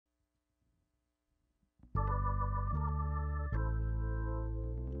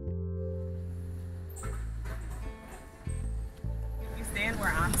where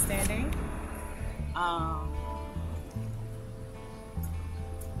I'm standing.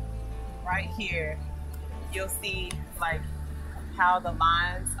 Right here, you'll see like how the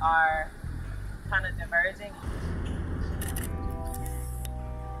lines are kind of diverging.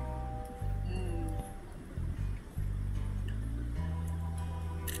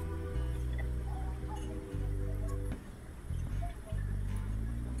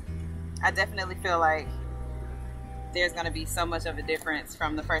 I definitely feel like there's going to be so much of a difference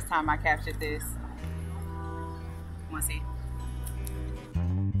from the first time I captured this. Want to see?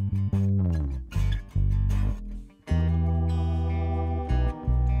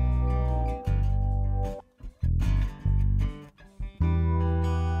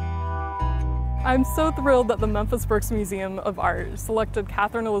 I'm so thrilled that the Memphis Museum of Art selected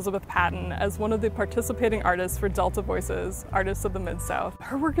Catherine Elizabeth Patton as one of the participating artists for Delta Voices, Artists of the Mid-South.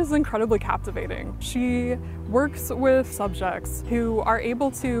 Her work is incredibly captivating. She works with subjects who are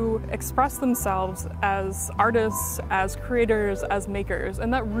able to express themselves as artists, as creators, as makers,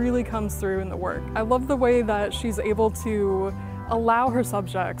 and that really comes through in the work. I love the way that she's able to allow her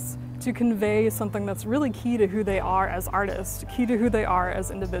subjects to convey something that's really key to who they are as artists, key to who they are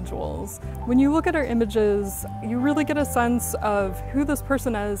as individuals. When you look at her images, you really get a sense of who this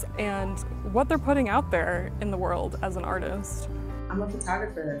person is and what they're putting out there in the world as an artist. I'm a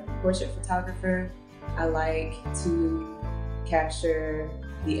photographer, portrait photographer. I like to capture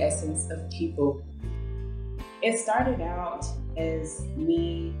the essence of people. It started out as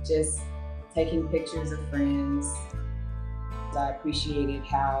me just taking pictures of friends. I appreciated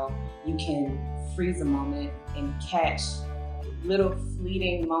how you can freeze a moment and catch little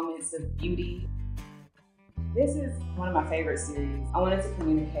fleeting moments of beauty. This is one of my favorite series. I wanted to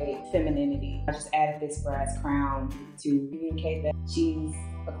communicate femininity. I just added this brass crown to communicate that she's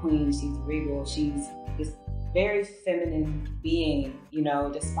a queen, she's regal, she's this very feminine being, you know,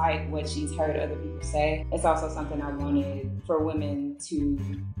 despite what she's heard other people say. It's also something I wanted for women to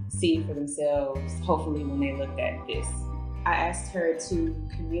see for themselves, hopefully when they looked at this. I asked her to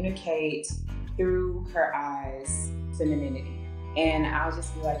communicate through her eyes femininity. And I'll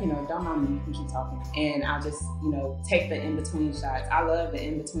just be like, you know, don't mind me, you can keep talking. And I'll just, you know, take the in-between shots. I love the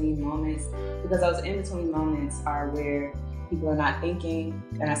in-between moments because those in-between moments are where people are not thinking,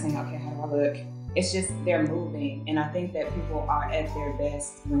 they're not saying, okay, how do I look? It's just, they're moving. And I think that people are at their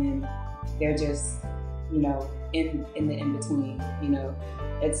best when they're just, you know, in the in-between, you know.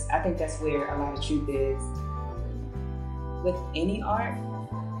 I think that's where a lot of truth is. With any art,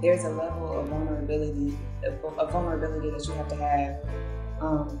 there's a level of vulnerability that you have to have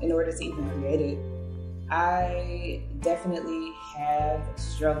in order to even create it. I definitely have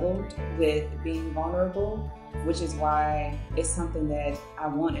struggled with being vulnerable, which is why it's something that I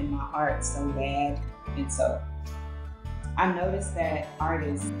want in my art so bad. And so I noticed that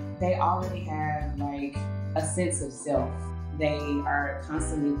artists, they already have like a sense of self. They are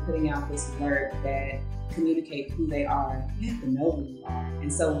constantly putting out this work that communicate who they are. You have to know who you are.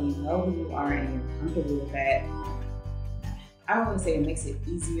 And so when you know who you are and you're comfortable with that, I don't want to say it makes it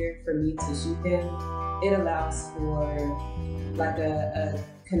easier for me to shoot them. It allows for like a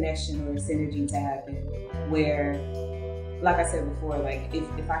connection or a synergy to happen where, like I said before, like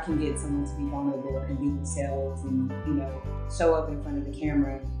if I can get someone to be vulnerable and be themselves and, you know, show up in front of the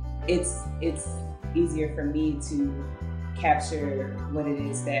camera, it's easier for me to capture what it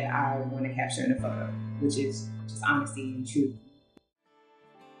is that I want to capture in a photo, which is just honesty and truth.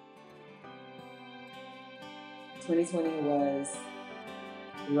 2020 was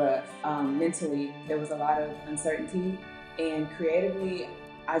rough. Mentally, there was a lot of uncertainty, and creatively,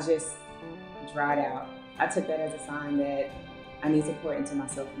 I just dried out. I took that as a sign that I need to pour into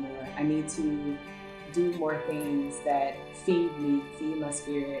myself more. I need to do more things that feed me, feed my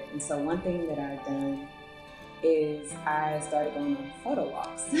spirit. And so one thing that I've done is I started going on photo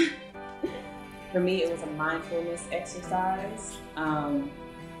walks. For me, it was a mindfulness exercise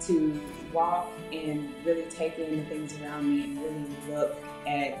to walk and really take in the things around me and really look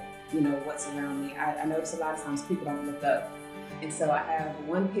at, you know, what's around me. I notice a lot of times people don't look up. And so I have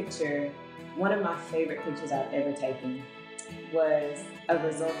one picture, one of my favorite pictures I've ever taken was a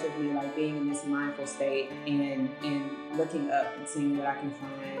result of me like being in this mindful state and looking up and seeing what I can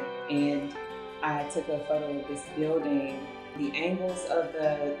find. And I took a photo of this building. The angles of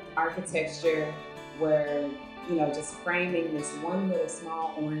the architecture were, you know, just framing this one little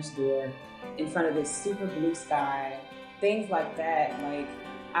small orange door in front of this super blue sky. Things like that, like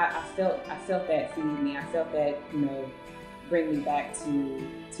I felt that feed me. I felt that, you know, bring me back to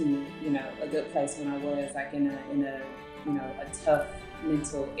you know, a good place when I was like in a you know, a tough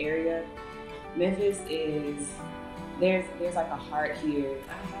mental area. Memphis is there's like a heart here.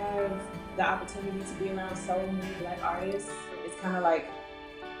 I have the opportunity to be around so many Black artists. It's kind of like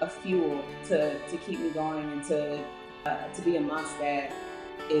a fuel to keep me going, and to be amongst that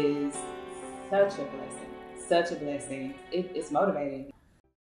is such a blessing. Such a blessing. It's motivating.